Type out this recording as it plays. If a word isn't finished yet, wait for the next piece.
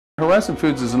Horizon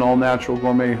Foods is an all-natural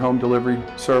gourmet home delivery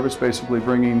service, basically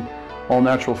bringing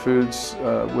all-natural foods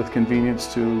with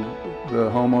convenience to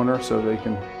the homeowner so they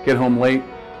can get home late,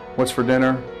 what's for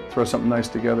dinner, throw something nice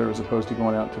together as opposed to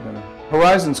going out to dinner.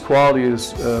 Horizon's quality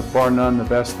is bar none the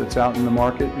best that's out in the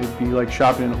market. It'd be like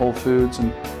shopping in Whole Foods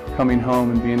and coming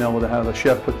home and being able to have a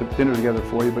chef put the dinner together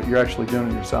for you, but you're actually doing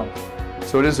it yourself.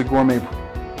 So it is a gourmet.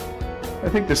 I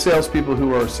think the salespeople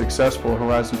who are successful at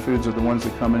Horizon Foods are the ones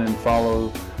that come in and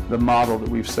follow the model that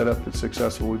we've set up that's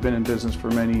successful. We've been in business for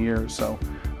many years, so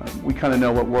we kind of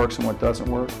know what works and what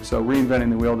doesn't work. So reinventing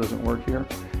the wheel doesn't work here.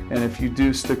 And if you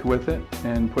do stick with it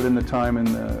and put in the time and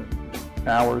the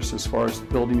hours as far as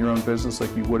building your own business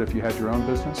like you would if you had your own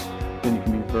business, then you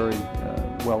can be very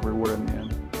well rewarded in the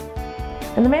end.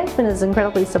 And the management is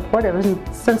incredibly supportive,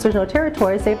 and since there's no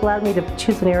territories, they've allowed me to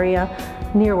choose an area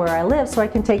near where I live so I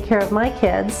can take care of my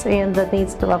kids and the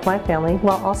needs of my family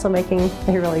while also making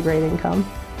a really great income.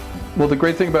 Well, the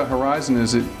great thing about Horizon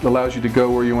is it allows you to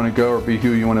go where you want to go or be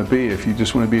who you want to be. If you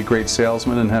just want to be a great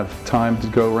salesman and have time to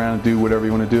go around and do whatever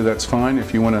you want to do, that's fine.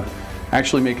 If you want to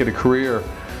actually make it a career,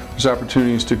 there's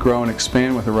opportunities to grow and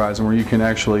expand with Horizon where you can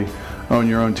actually own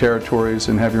your own territories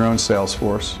and have your own sales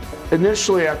force.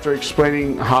 Initially, after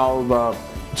explaining how the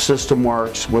system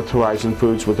works with Horizon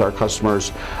Foods with our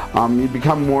customers, you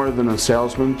become more than a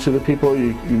salesman to the people,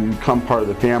 you become part of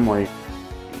the family.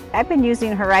 I've been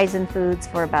using Horizon Foods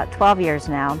for about 12 years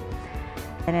now,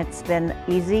 and it's been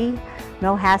easy,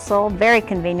 no hassle, very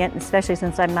convenient, especially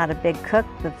since I'm not a big cook.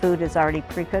 The food is already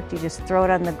pre-cooked, you just throw it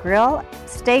on the grill.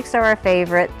 Steaks are our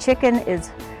favorite. Chicken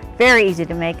is very easy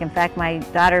to make. In fact, my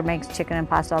daughter makes chicken and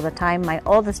pasta all the time. My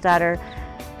oldest daughter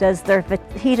does their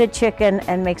fajita chicken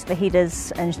and makes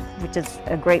fajitas, which is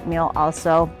a great meal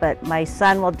also. But my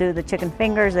son will do the chicken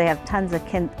fingers. They have tons of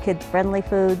kid-friendly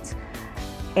foods,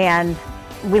 and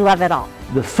we love it all.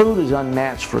 The food is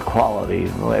unmatched for quality.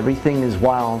 Everything is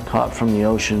wild, caught from the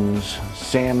oceans.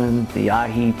 Salmon, the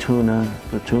ahi tuna,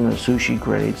 the tuna sushi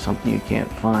grade, something you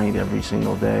can't find every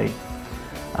single day.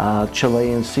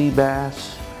 Chilean sea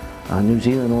bass, New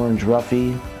Zealand orange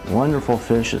roughy. Wonderful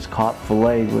fish is caught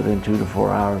filleted within 2 to 4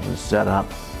 hours and set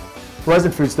up.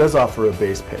 Horizon Foods does offer a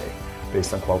base pay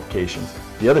based on qualifications.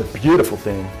 The other beautiful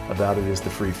thing about it is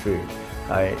the free food.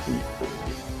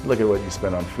 Look at what you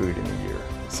spend on food in a year.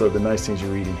 So the nice things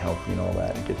you're eating help you and all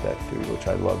that and get that food, which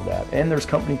I love that. And there's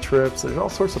company trips, there's all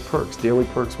sorts of perks, daily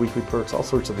perks, weekly perks, all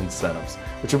sorts of incentives,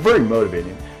 which are very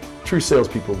motivating. True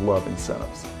salespeople love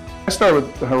incentives. I started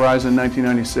with Horizon in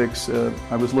 1996.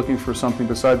 I was looking for something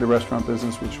beside the restaurant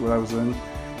business, which is what I was in.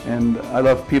 And I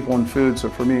love people and food, so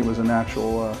for me it was a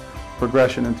natural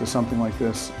progression into something like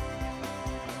this.